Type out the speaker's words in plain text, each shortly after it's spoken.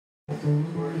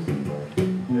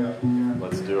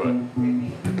Let's do it.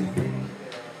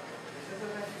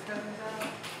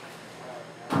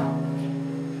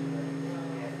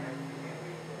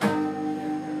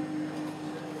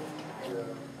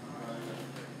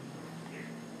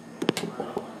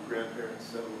 Grandparents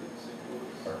settled in St.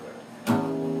 Louis. Perfect.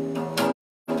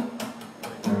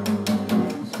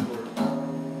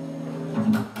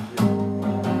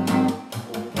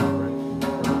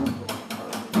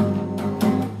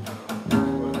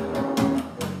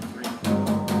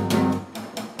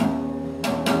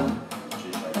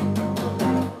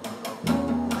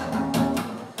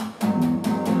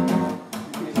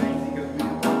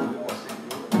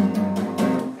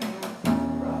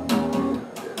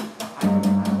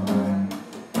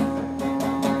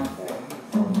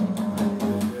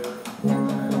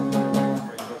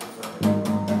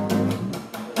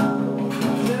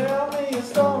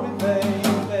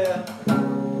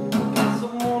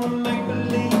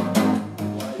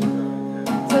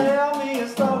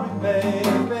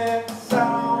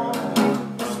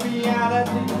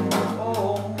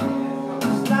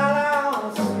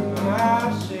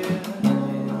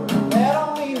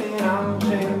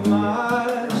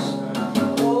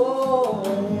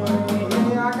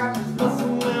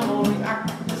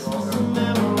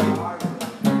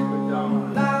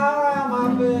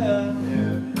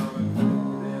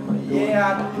 Yeah,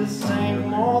 I do the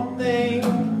same old thing,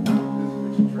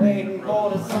 waiting for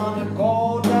the sun to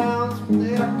go down, so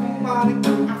that I can finally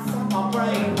get outside my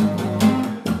brain.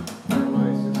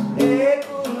 Hey,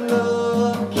 good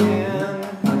looking,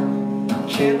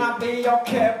 can I be your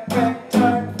character?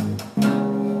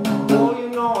 Oh, you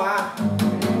know I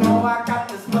got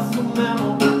this muscle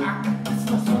memory, I got this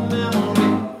muscle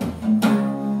memory.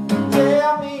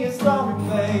 Tell me a story,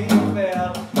 baby.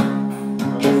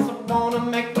 Guess I wanna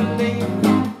make believe.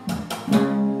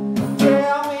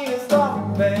 Tell me a story,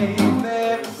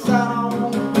 baby, 'cause I don't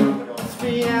wanna it's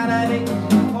reality.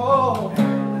 Oh,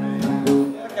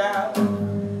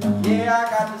 yeah, I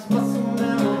got this muscle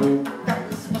memory. Got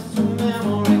this muscle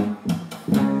memory.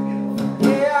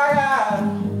 Yeah,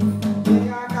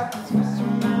 I got this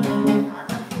muscle memory. I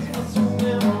got this muscle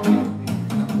memory.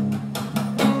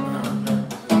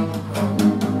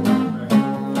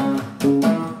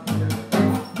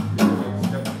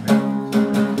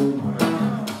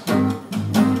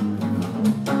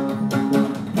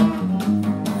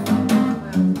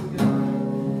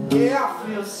 Yeah, I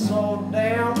feel so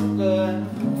damn good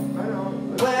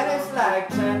when it's like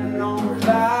turning on the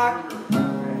clock.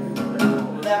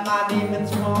 Let my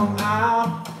demons come out.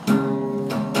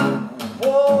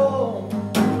 Whoa,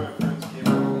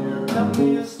 tell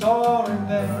me a story,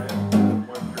 babe.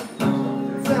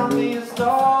 Tell me a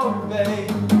story,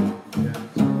 babe.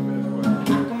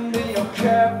 I can be your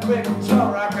character.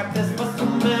 I got this muscle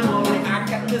memory. I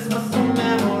got this muscle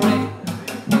memory.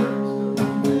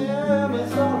 Tell me a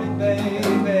story,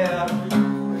 baby,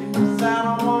 'cause I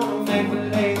don't wanna do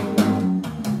that.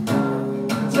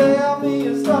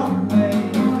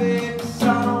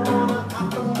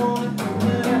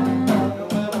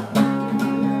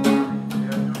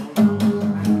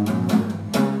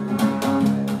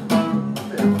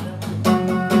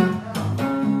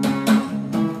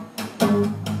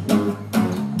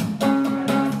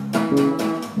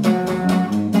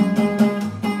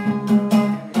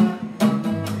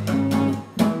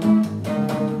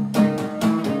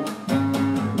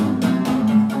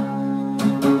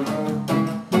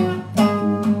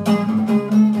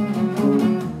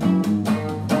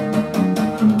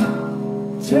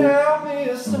 Tell me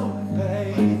a story,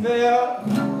 baby,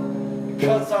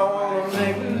 'cause I wanna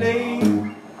make believe.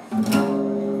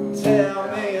 Tell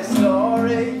me a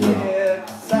story, yeah,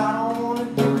 'cause I don't wanna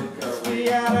do this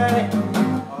reality.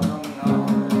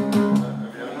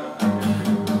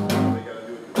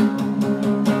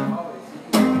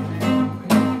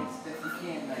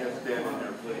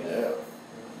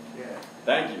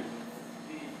 Thank you.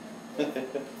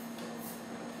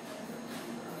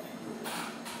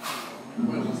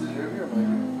 Was it here or am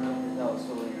I? No,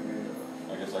 so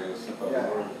I guess I gotta step up Yeah.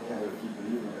 and keep it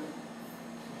even.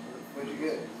 what'd you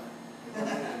get?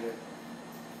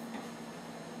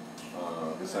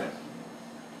 The same.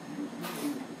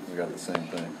 We got the same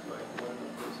thing.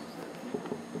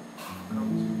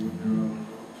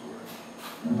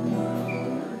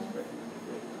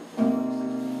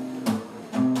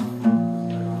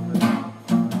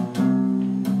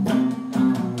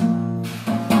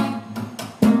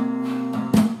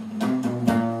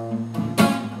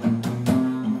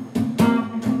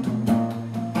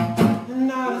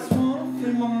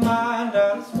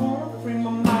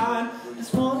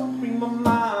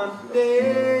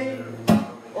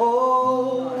 Oh,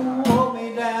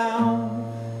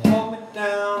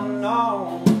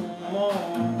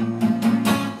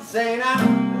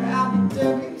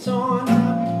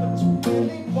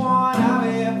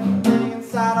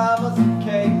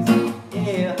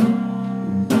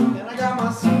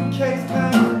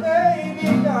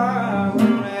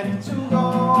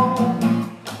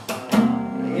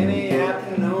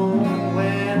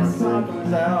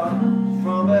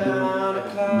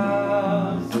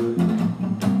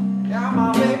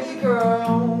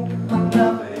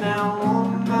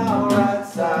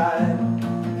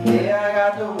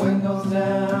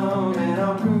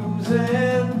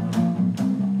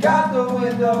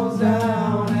 windows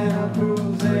down and I'm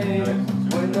cruising.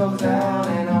 Windows down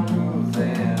and I'm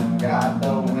cruising. Got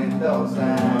the windows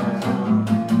down.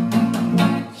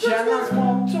 Yeah, I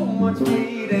smoke too much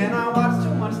weed and I watch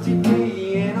too much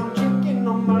TV and I'm drinking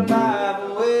on my life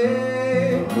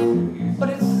away. But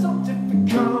it's so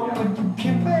difficult when you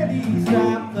can't barely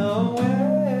stop the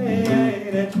way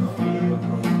that you feel.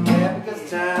 Yeah, because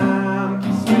time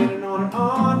keeps spinning on and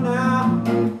on now.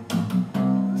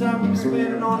 Time keeps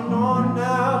spinning on and on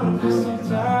now. But I'm just so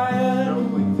tired.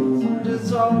 I'm just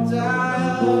so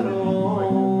tired. Oh.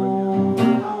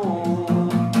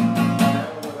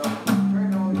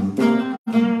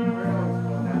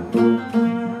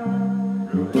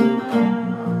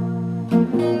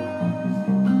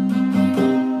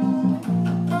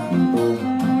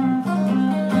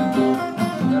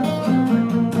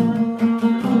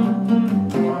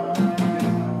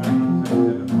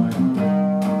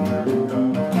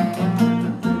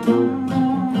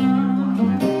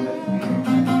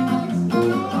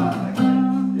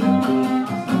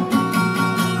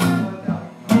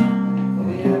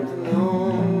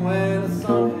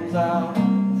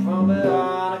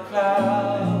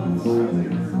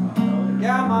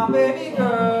 Got my baby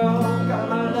girl, got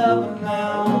my lover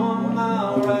now on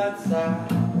my right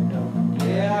side.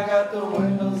 Yeah, I got the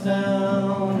windows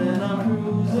down and I'm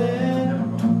cruising.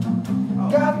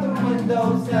 Got the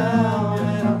windows down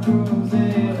and I'm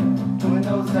cruising.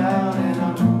 Windows down and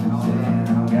I'm cruising.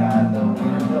 Got the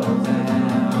windows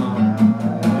down.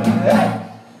 Hey!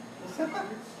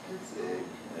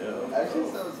 Yeah. Actually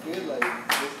sounds good, like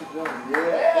Mr. Jones.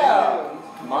 Yeah!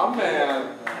 My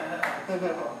man!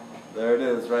 There it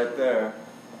is, right there.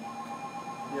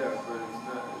 Yeah, but it's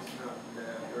not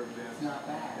bad. It's not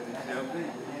bad. And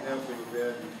it's definitely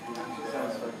bad.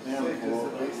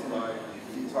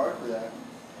 It's hard for that.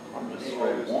 I'm just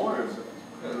straight warm.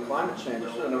 Climate change. I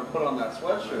should have never put on that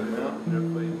sweatshirt, you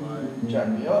know? Jack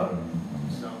me up.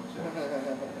 It's okay.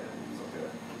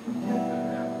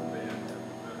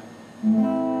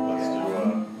 Let's do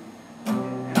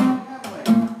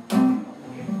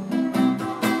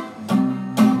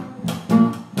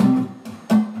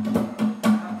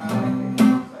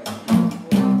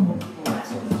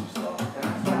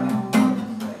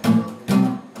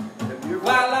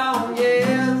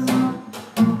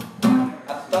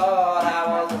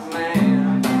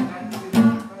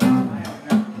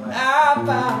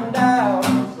Found out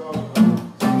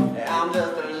I'm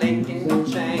just a link in the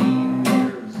chain.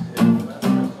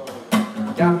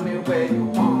 Got me where you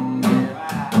want me.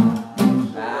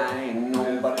 I ain't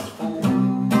nobody's fool.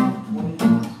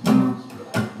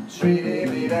 Treated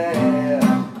me bad.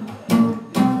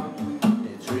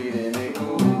 You treated me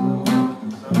cool.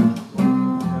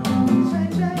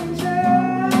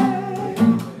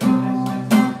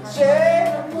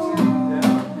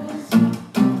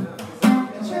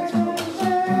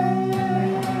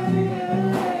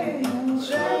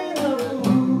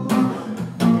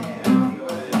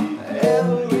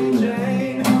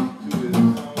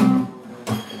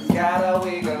 Got a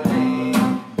wiggle in.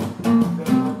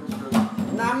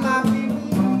 And I might be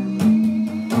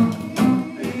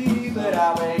weak, but I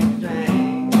make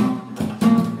strange.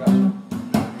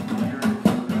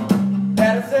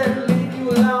 Daddy said leave you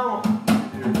alone.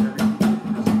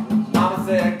 Mama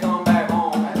said come back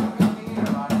home.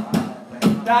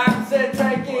 Doctor said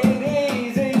take it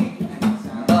easy,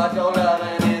 but your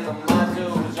loving is much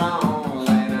too strong.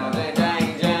 And I said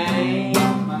Jane, Jane.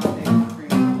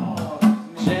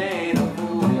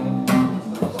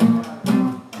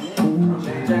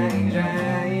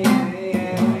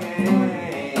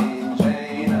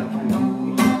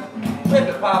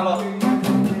 Pablo.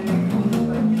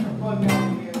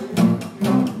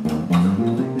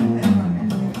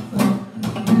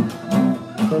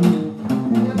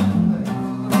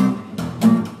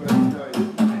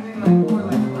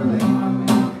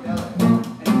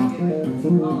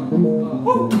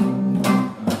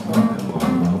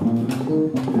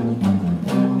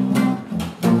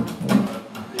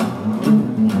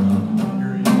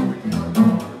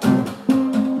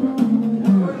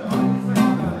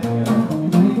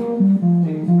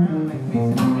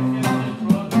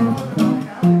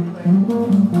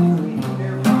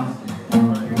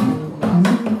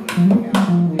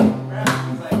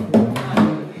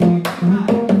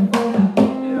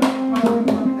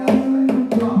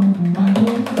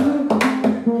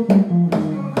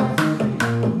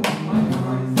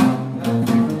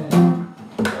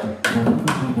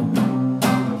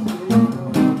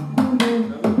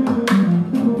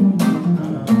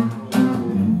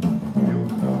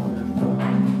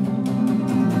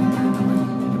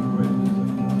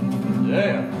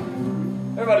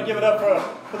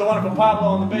 wonderful Pablo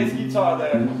on the bass guitar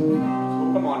there.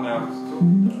 Come on now.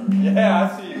 Yeah,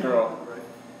 I see you, girl.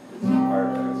 It's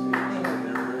hard to see.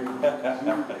 They're wearing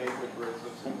basic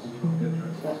bracelets and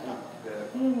headdresses that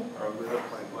are lit up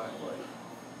by black light.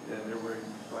 And they're wearing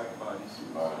black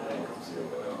bodysuits. One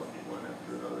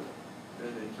after another.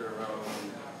 Then they turn around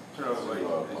and turn on the light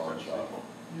and they start singing.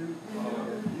 You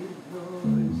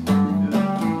know,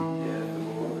 yeah, the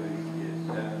boys get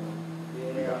down. We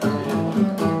got it.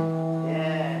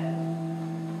 Yeah.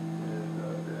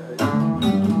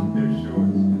 And they're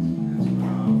shorts. It's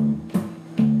phenomenal.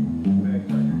 Back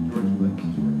on your George Blake's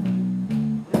tour.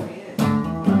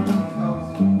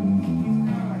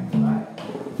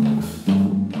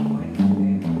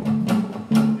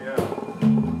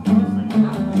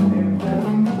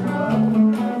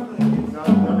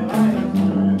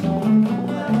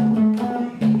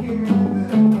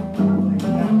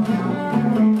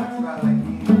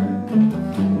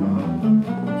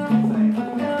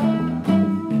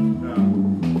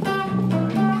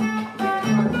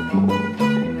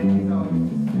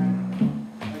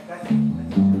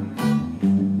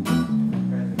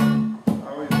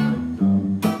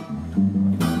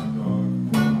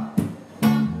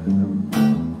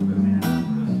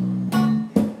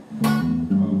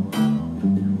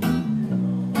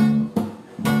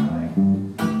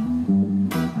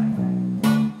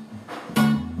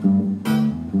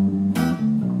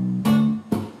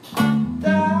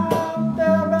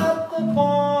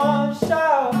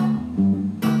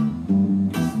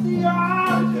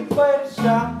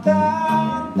 Shop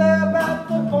down there at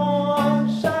the pawn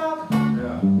shop.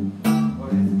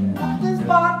 Nothing's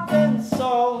bought and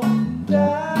sold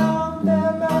down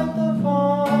there at the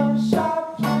pawn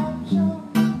shop.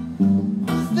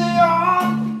 It's the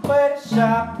only way to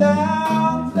shop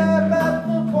down there at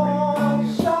the pawn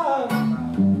shop.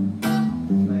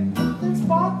 Nothing's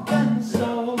bought and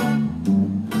sold.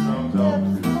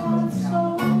 Nothing's bought and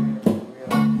sold.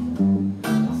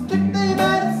 Stick the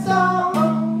medicine.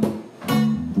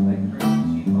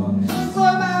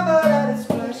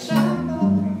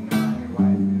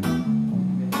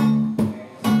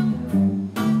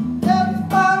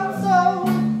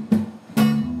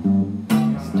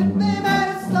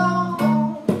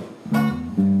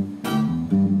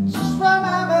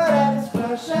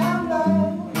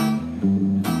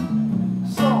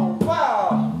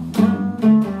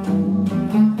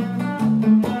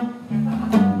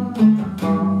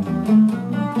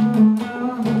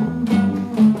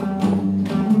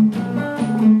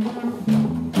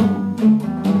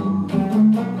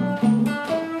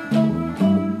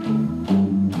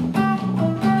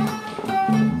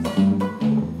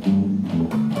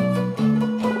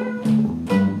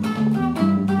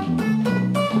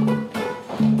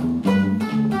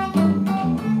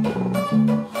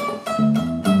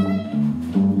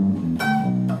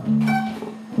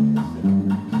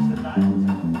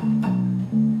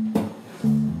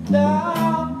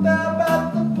 Down there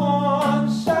at the pawn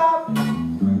shop,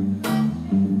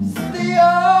 it's the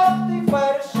only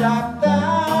way to shop.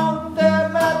 Down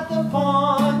there at the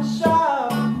pawn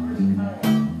shop,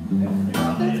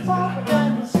 nothing's bought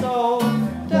and sold.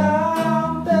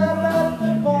 Down there at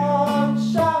the pawn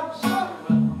shop,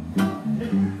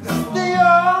 it's the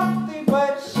only way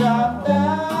to shop.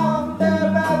 Down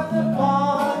there at the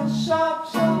pawn shop,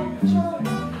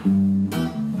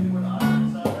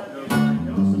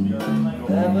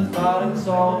 Never thought and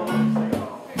sold,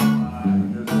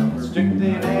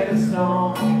 strictly made of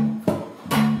stone.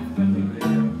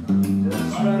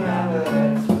 Just remember that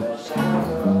it's flesh and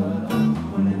blood.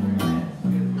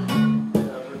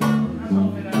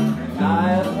 And I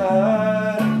have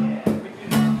heard,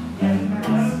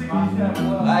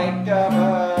 like I've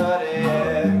heard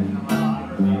it.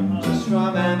 Just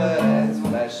remember that it's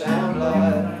flesh and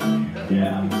blood.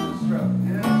 Yeah.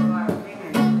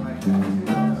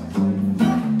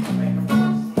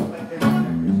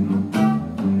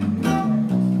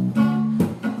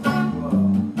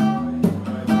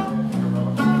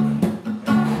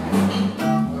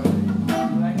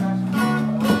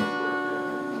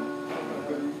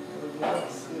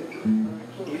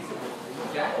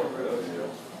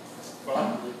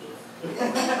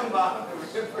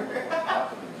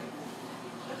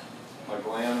 My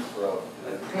glands broke.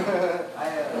 I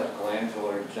have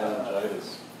Glandular meningitis.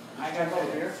 I got no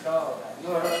beer.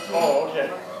 Oh, okay.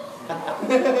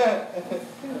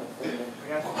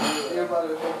 You're about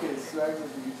to okay, swag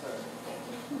with the guitar.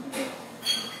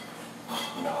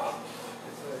 Nah.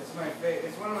 It's my favorite.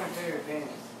 It's one of my favorite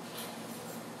bands.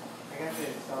 I got to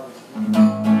install this.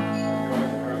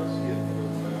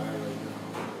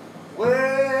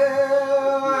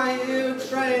 Well, are you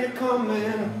trying to come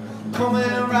in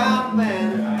right?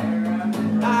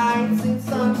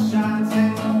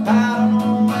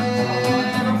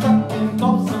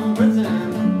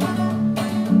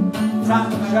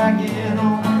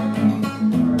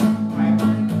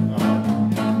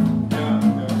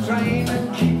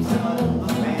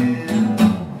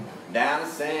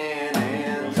 San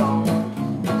Antonio.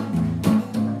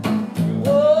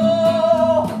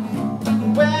 Whoa,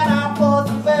 when I was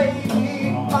a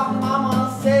baby, my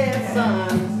mama said,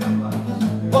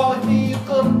 son, boy, be a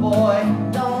good boy,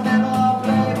 don't ever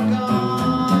play with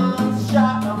guns.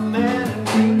 Shot a man and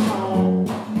came home,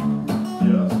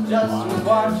 just to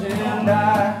watch him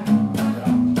die.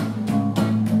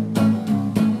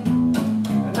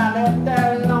 And I let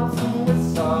that lonesome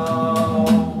whistle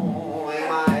in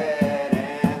my head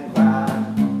and cry.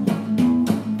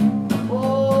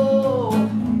 Oh,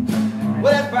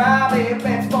 well, that's probably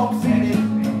best folks in it,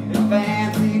 in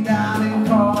fancy dining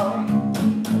car,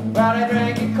 probably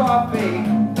drinking coffee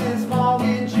and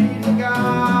smoking cheap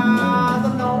cigars. I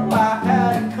know I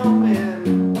had it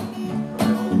coming,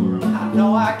 I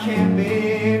know I can't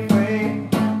be free.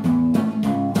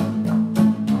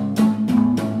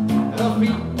 Those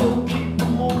people keep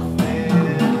moving,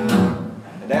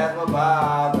 and that's what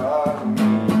bothers me.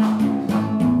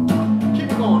 Keep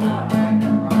it going now.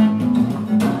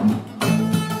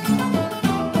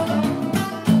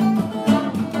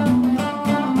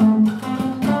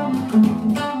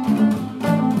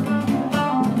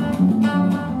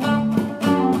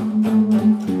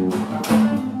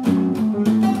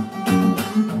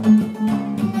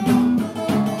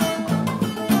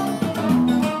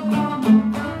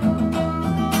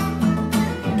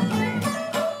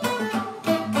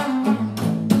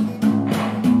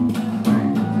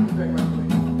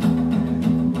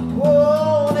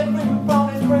 Whoa, they bring me from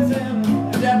this prison,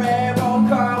 and that railroad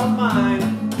car was mine.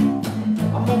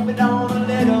 I'm moving on a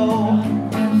little,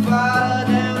 farther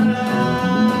down the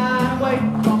line, away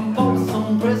from Folsom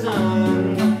Prison.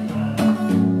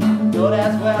 So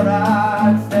that's where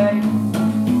I'd stay.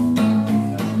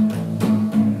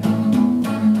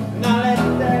 Now let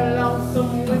that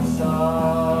lonesome whistle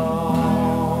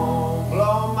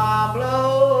blow my blow.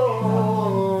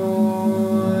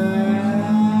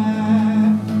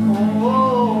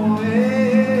 Oh, yeah.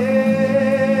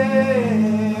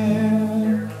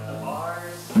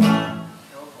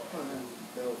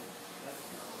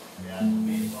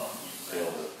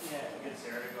 Get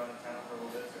Sarah to go out of town for a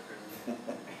little bit for Christmas.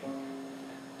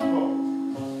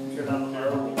 Sure, that's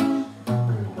terrible.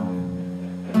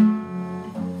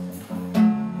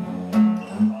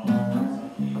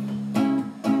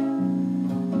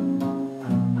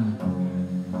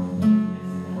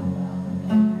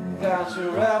 Got you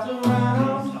wrapped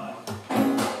around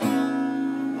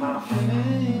my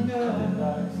finger.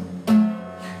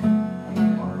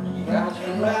 Got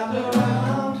you wrapped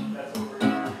around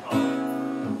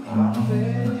my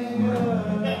finger.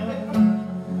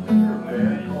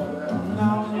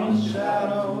 Now in the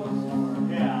shadows,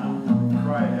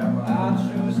 I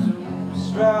choose to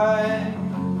strike.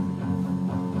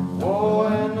 Oh,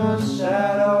 in the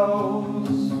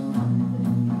shadows,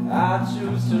 I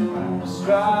choose to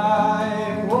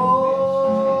strike.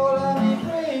 Oh, let me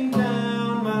bring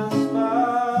down my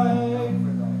spike.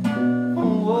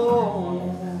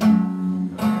 Oh,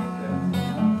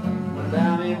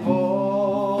 let me poison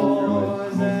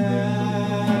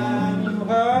your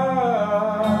heart.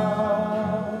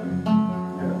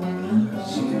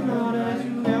 You know that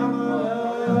you got my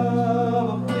love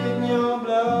up in your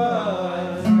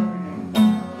blood.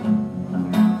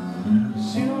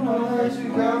 You know that you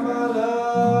got my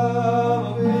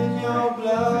love in your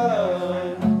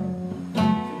blood.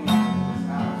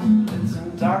 It's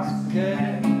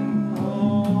intoxicating.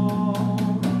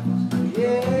 Oh,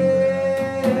 yeah.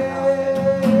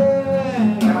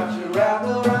 Got you wrapped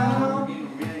around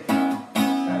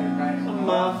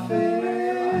my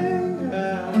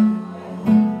finger.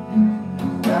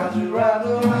 Got you wrapped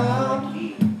around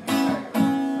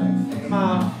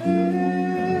my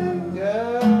finger.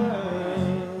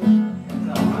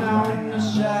 Now in the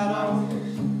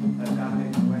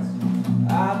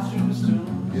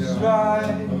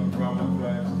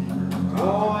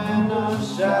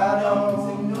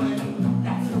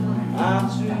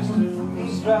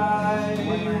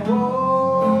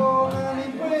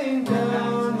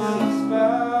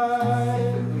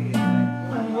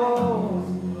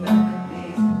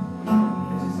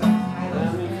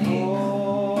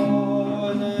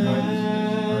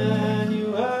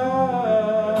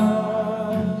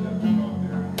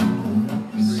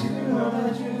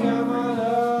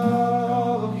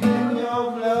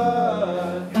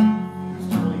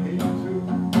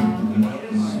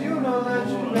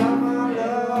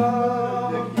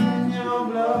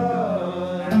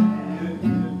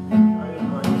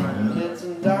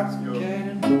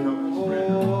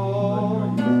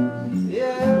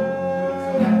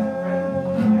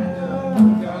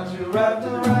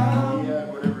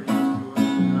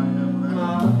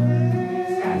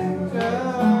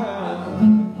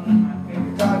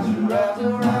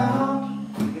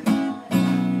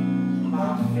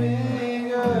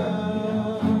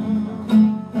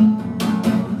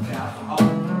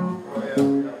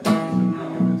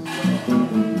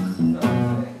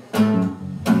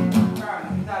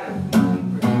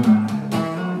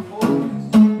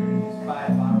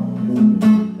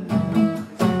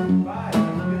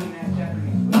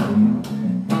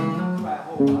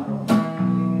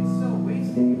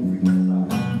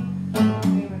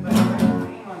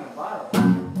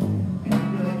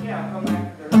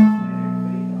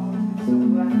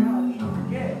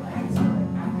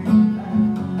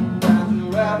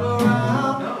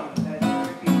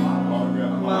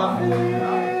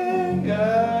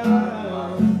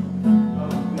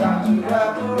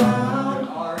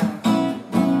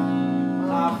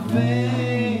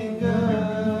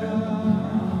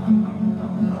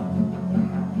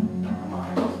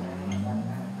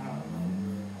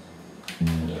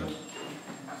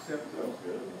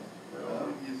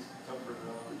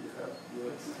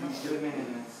You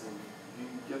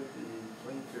get the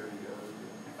plane fare together.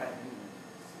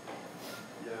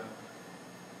 Yeah.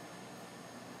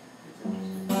 It's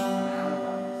interesting.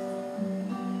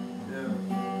 Yeah.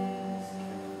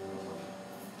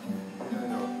 Yeah, I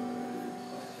know.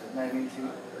 I can't do it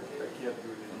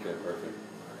anymore. Okay, perfect.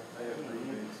 I have 3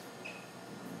 days.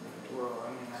 Well, I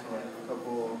mean, I have a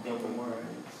couple more.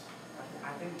 I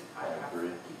think I have have three.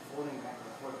 to keep folding back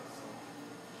and forth. So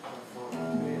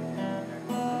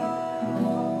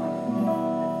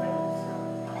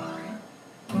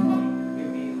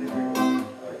maybe liberty.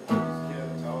 I just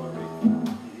can't tolerate the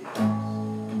hiccups.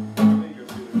 I think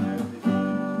it's really nasty.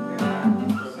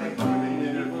 Because like when they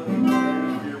interfere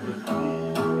with me,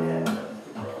 that's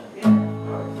the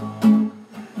problem.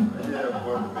 I did have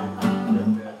one baby get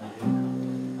that behavior.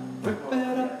 Rip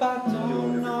it up, I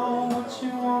don't know what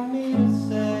you want me to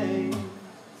say.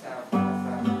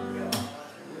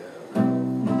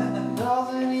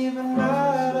 Doesn't even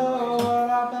matter what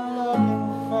I've been looking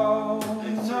for.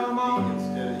 No more,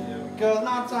 Instead of him. because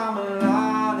my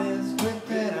timeline is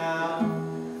drifting out,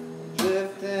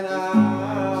 drifting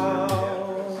out.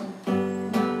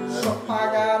 So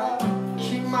I gotta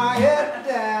keep my head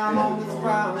down on this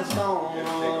ground stone.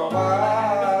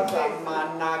 Otherwise, I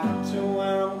might not get to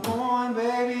where I'm going,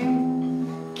 baby.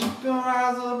 Keep your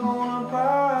eyes up on the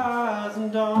prize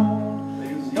and don't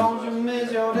you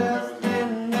miss your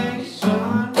destination.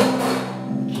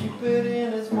 Keep it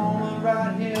in this moment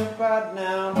right here, right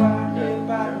now, right here,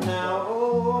 right now.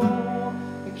 Oh,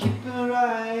 and keep it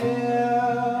right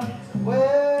here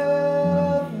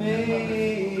with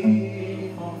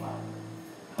me.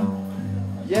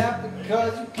 Yeah,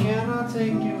 because you cannot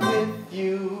take it with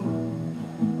you.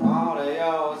 All they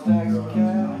always stacks of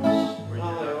cash,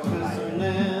 all your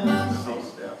business.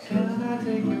 Can I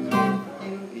take it with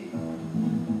you?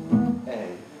 Hey.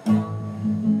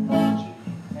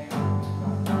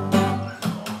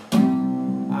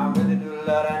 I really do a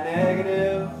lot of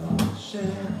negative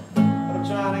shit, but I'm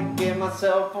trying to get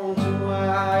myself onto a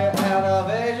higher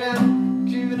elevation.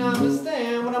 You can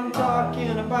understand what I'm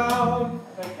talking about.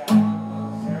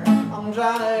 I'm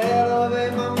trying to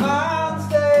elevate my mind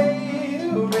state,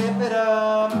 rip it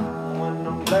up when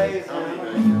I'm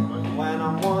blazing, when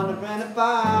I'm wondering if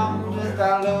I'm just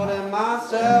downloading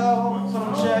myself. So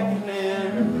I'm checking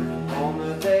in on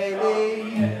the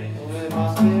daily with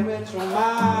my spiritual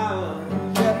mind.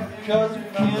 Yeah, because you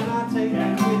cannot take it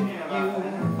with you.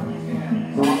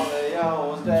 All of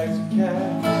your stacks of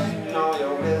cash and all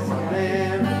your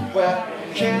listening. Well,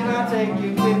 can I take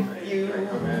it with you?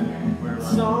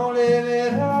 So live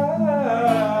it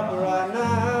up right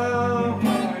now.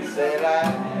 Say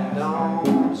like,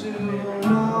 don't you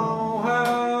know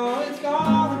how it's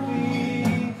gonna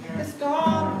be? It's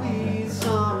gonna be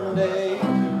someday.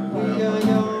 We are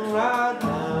young right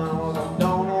now.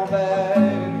 Don't know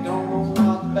bad, don't know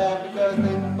what's bad, because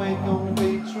they ain't gonna be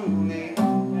truly a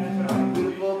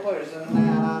beautiful person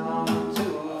that I know to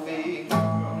be.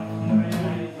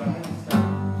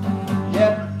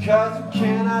 Yeah, because you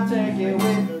cannot take it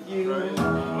with you.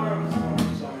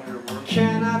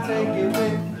 Can I take it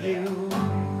with you?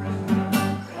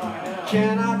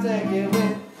 Can I take it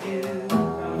with you?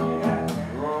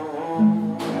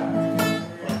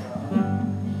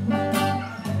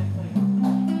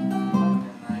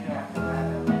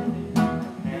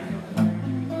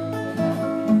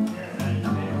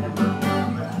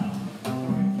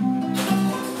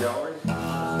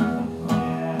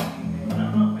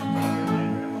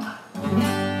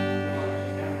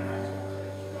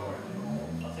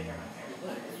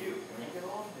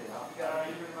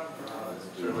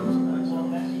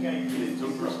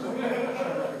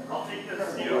 I'll take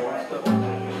this deal.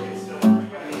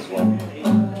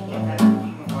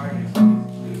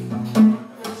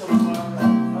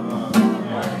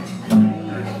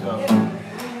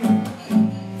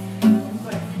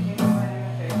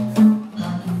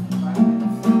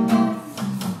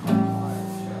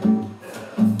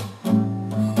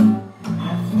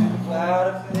 Got a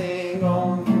thing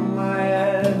going through my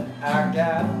head. I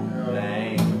got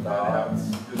blank thoughts.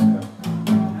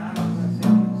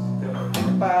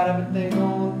 About everything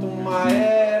going through my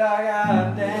head, I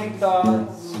got dang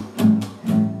thoughts.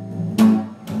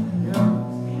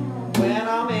 When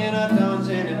I'm in a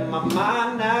dungeon in my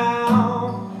mind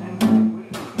now,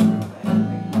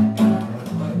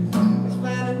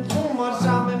 spending too much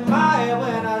time in my head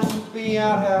when I should be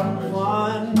out having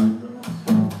fun.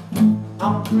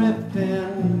 I'm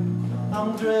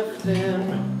drifting,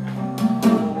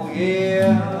 oh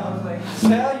yeah.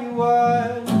 Tell you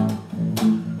what,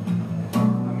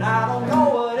 I don't know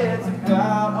what it's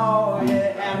about, oh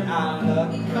yeah, and I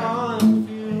look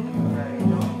confused.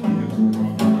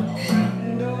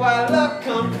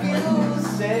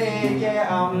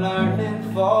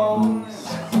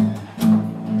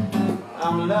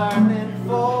 I'm learning,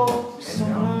 folks,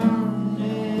 I'm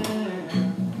learning.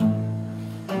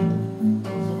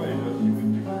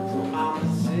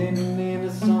 I'm sitting in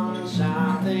the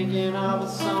sunshine, thinking of a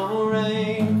summer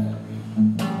rain.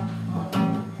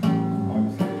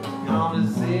 I'm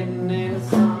just sitting in the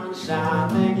sunshine,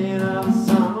 thinking of a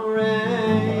summer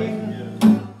rain.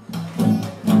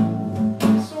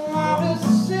 So I'm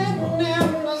just sitting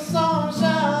in the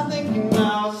sunshine, thinking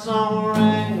of a summer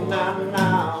rain. Now,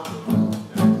 now.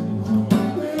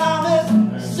 I'm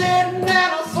just sitting in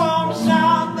the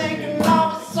sunshine, thinking of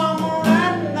a summer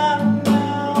rain. Now,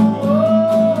 now.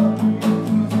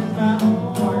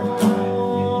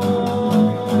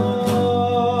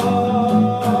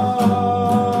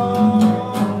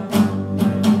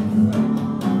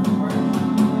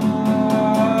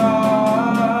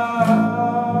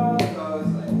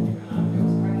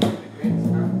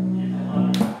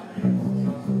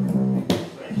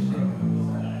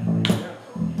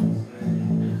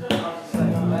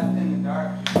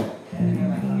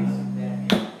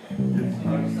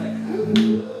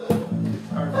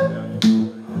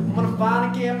 I'm gonna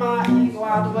finally get my ego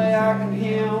out the way I can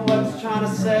hear what it's trying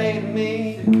to say to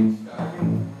me.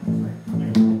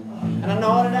 And I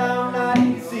know that I'm not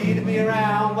easy to be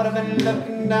around, but I've been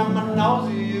looking down my nose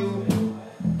at you.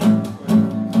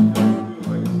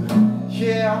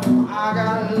 Yeah, I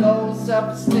got low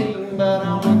self-esteem, but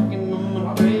I'm working on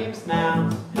my dreams now.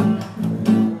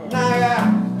 And I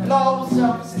got low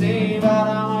self-esteem, but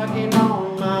I'm working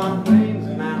on my dreams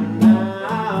now.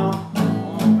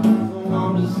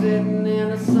 I'm just sitting in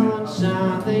the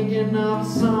sunshine, thinking of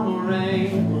summer rain.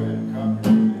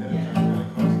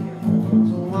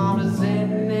 So I'm just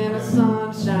sitting in the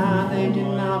sunshine,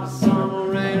 thinking of summer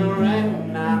rain,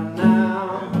 rain now,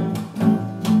 now.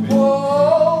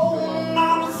 Whoa,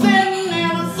 I'm just sitting in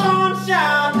the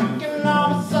sunshine, thinking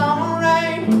of summer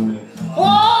rain.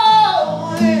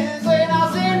 Whoa, yes, and I'm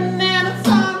sitting in the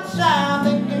sunshine,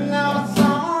 thinking of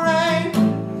summer rain.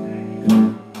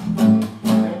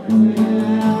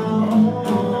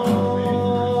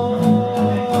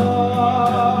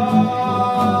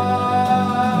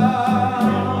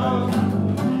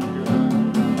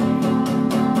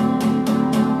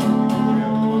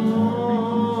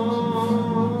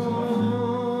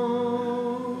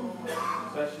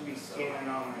 So I should be scanning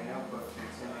all my notebooks and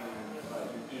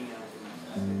sending emails.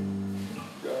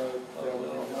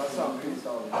 That's how it's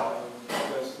all about.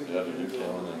 Best thing Yeah, to did do you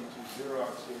count it? is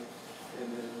Xerox it and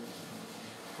then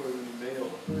put it in the mail,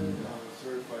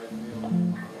 certified mail,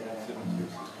 and send it to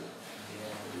your sister.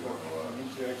 You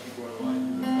need to actually go online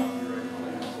and do the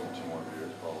copyright claim. 2 more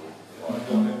years probably. I've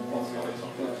done it. Also, it's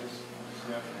just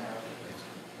snap and have it.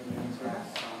 I mean, it's hard.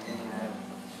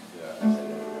 Yeah.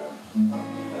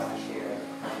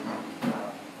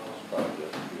 Probably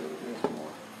just be able to get some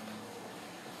more.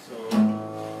 So,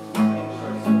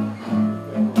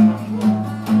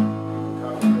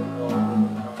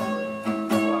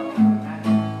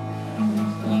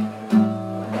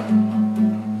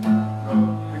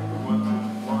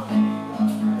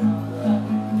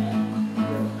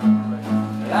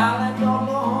 I don't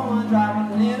know,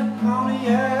 driving in a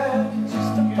Pontiac,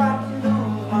 just about to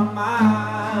lose my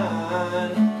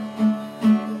mind.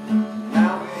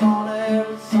 Now it's on to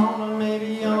Arizona,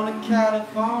 maybe on to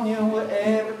California, where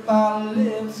everybody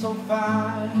lives so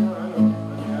fine.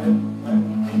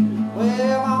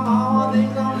 Well, my mama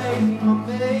thinks I'm lazy, my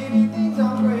baby thinks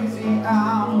I'm crazy.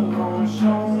 I'm gonna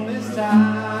show 'em this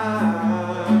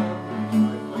time.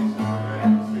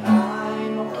 I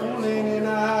ain't no fooling and I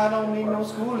don't need no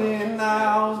schooling. I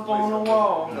was born to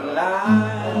walk the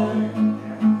line.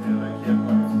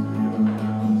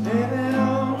 Living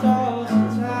on toast of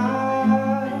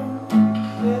time.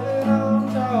 Living on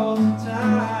toast of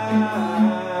time.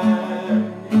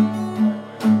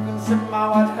 Gonna send my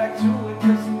watch back to it,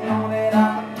 'cause you know that I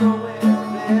can do it.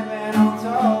 Living on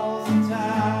toast of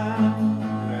time.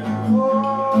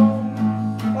 Whoa,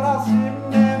 but I was sitting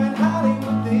there in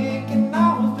Hollywood thinking I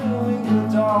was doing good,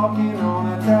 talking on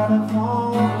a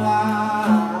telephone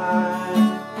line.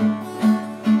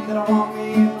 That I want me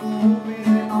in the movies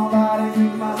and nobody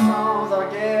sings my songs. I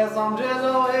guess I'm just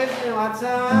wasting my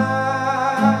time.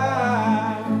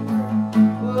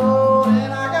 Oh,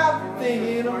 then I got to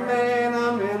thinking, oh man,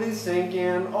 I'm really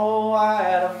sinking. Oh, I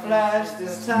had a flash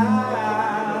this time.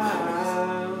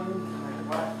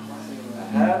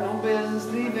 I had no business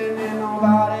leaving and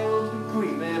nobody was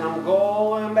creeping. I'm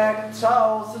going back to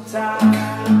toast the time.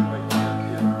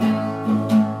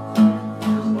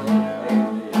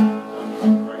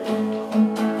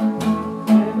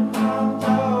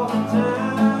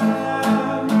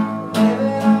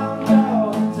 Living on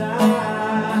toast of time.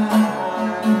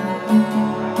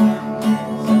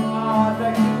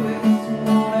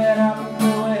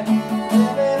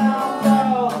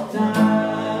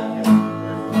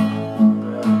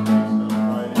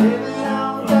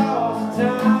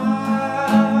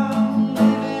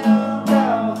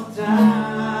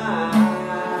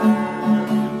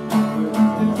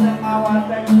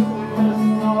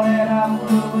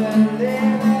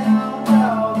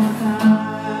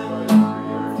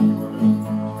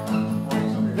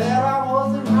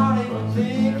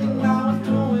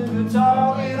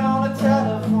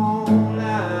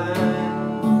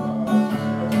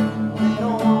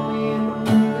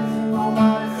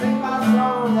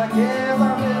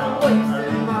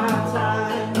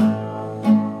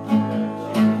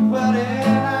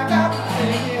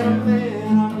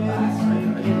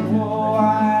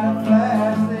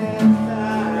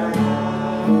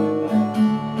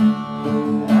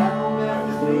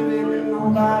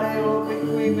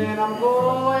 I'm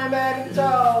going back to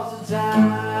Tulsa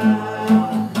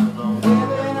town.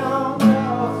 Living on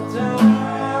Tulsa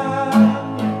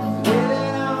town.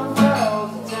 Living on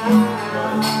Tulsa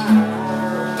town.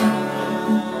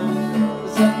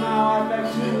 Set my heart back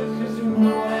to it, 'cause you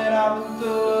know that I've been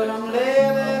through it. I'm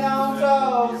living on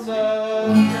Tulsa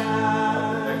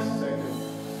town. Next second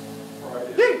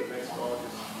Friday, next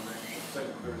August, next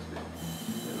second Thursday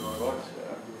in August.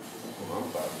 That's what I'm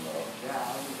talking about. Yeah,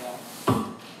 I'll be down.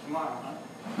 Tomorrow, huh?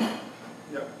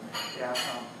 Yep. Yeah, I'll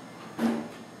come.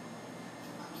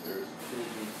 There's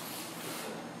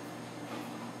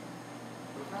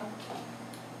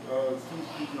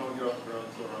He's gonna get off the ground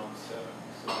until around 7.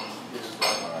 So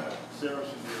Sarah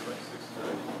should be here by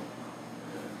 6:30.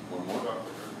 And One more? talk to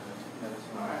her then.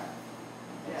 Alright.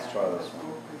 Let's Yeah, try this that's one.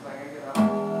 cool, 'cause like I get up,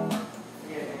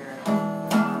 get here,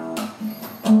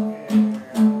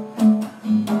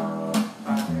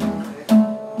 5:30, 6.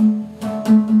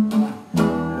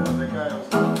 Yeah, that guy I was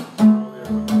talking to earlier,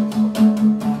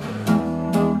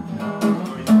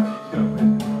 he's gonna win.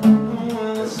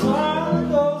 When the sun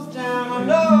goes down, I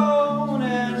know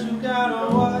that you got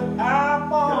what I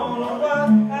want or what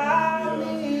I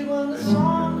need. When the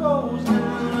sun goes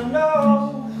down, I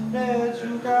know that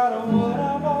you got what I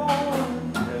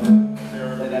want.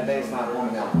 Play that bass line for me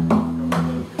now.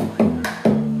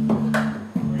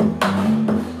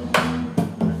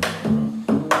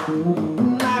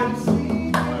 I can see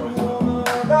you,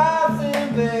 woman, rising,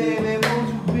 baby. Won't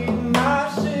you be my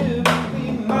ship, be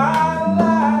my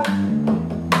life?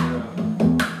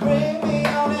 Bring me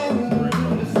on into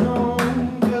the storm,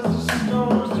 'cause the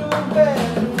storm's too bad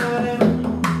tonight.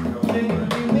 Can you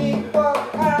give me what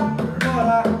I know?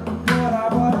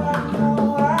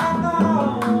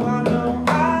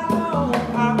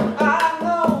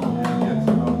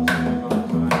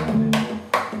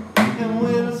 And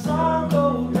when the sun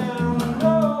goes down, I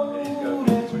know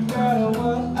that you got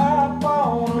what I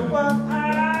want, what I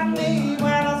need.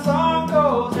 When the sun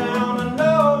goes down, I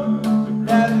know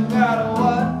that you got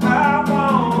what I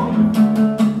want.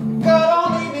 Girl,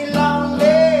 don't leave me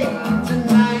lonely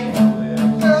tonight.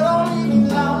 Girl, don't leave me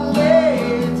lonely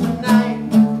tonight.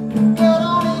 Girl,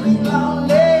 don't leave me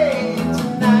lonely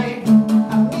tonight.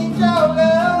 I need your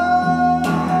love.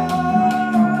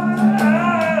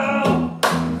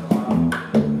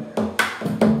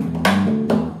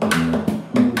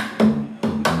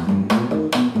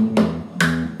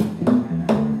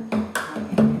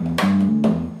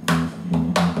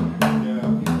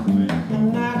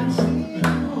 And I can see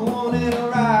you wanting to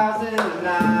rise in the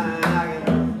night. I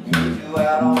can meet you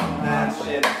out on that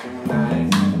ship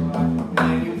tonight.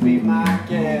 Can you be my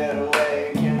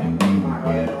getaway? Can you be my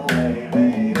getaway,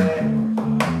 baby?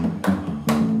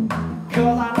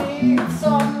 'Cause I need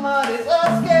somebody's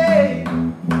escape.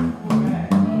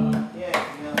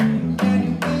 Can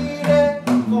you be there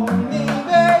for me,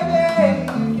 baby?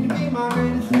 Can you be my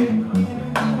great escape? Can you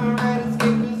be my great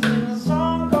escape? 'Cause when the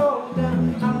sun goes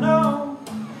down, I know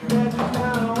that you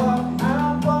got what I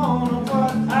want and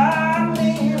what I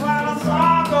need. When the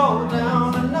sun goes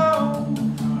down, I know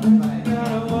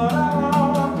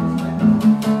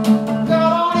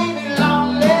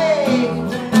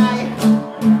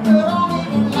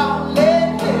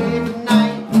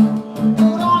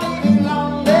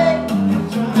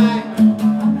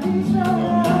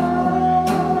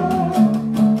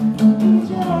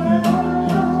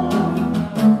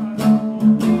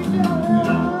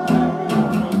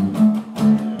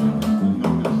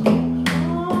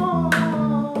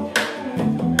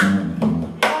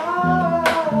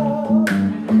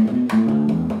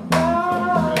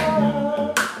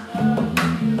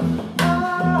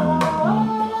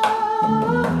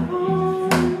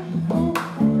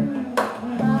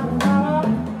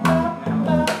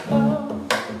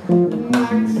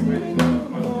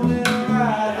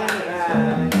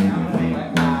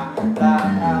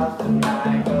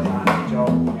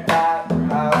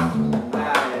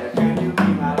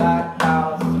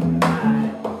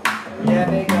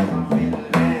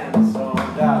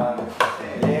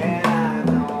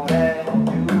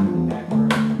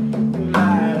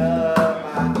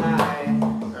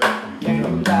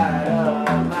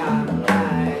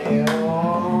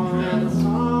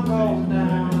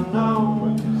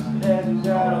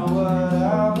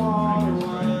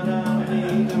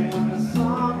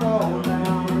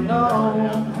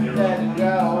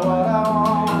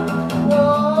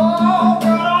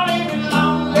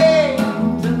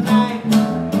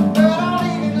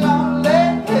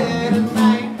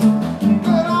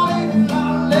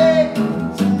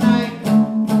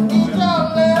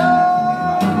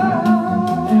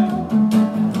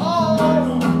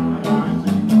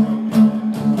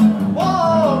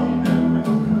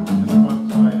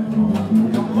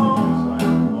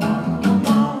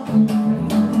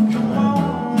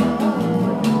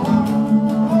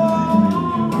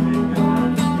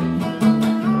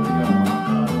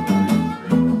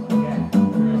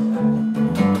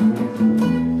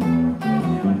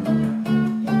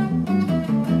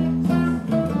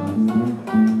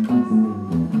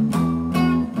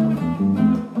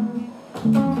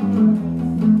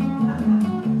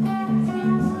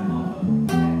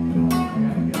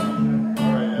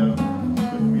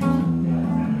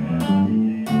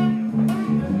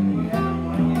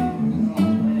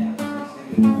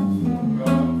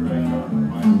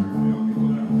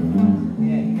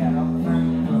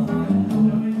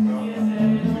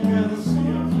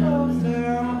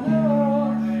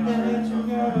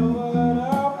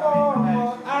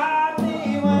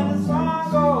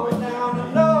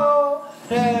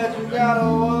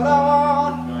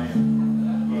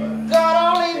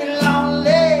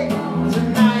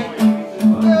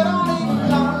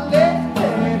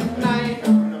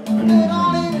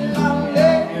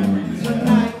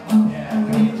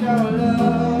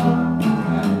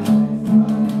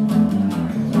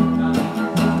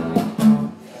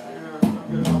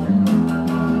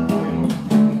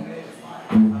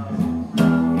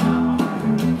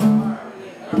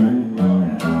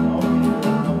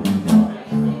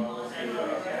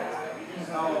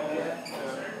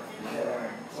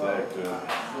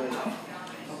What's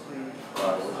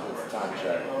the time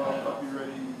check? I'll be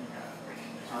ready.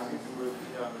 I can do it,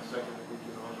 yeah, on the second week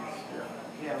in August, yeah.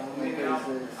 Yeah, well, maybe I'll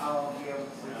be able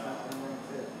to say something then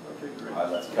too. Okay, great.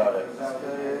 Alright, let's cut it.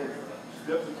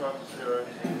 Definitely talk to Sarah.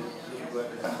 She's glad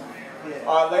to see you.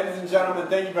 Alright, ladies and gentlemen,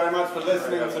 thank you very much for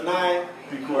listening tonight.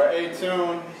 We're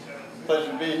ATUNE.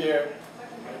 Pleasure to be here.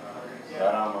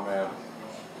 Right on, my man.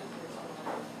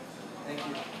 Thank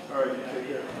you. All right, you take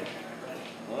care.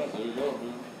 Alright, there you go,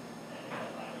 dude.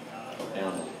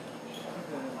 Animal.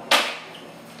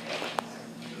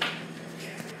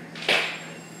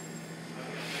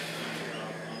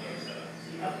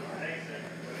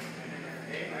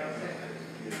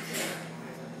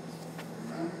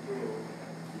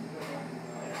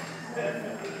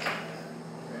 Yeah.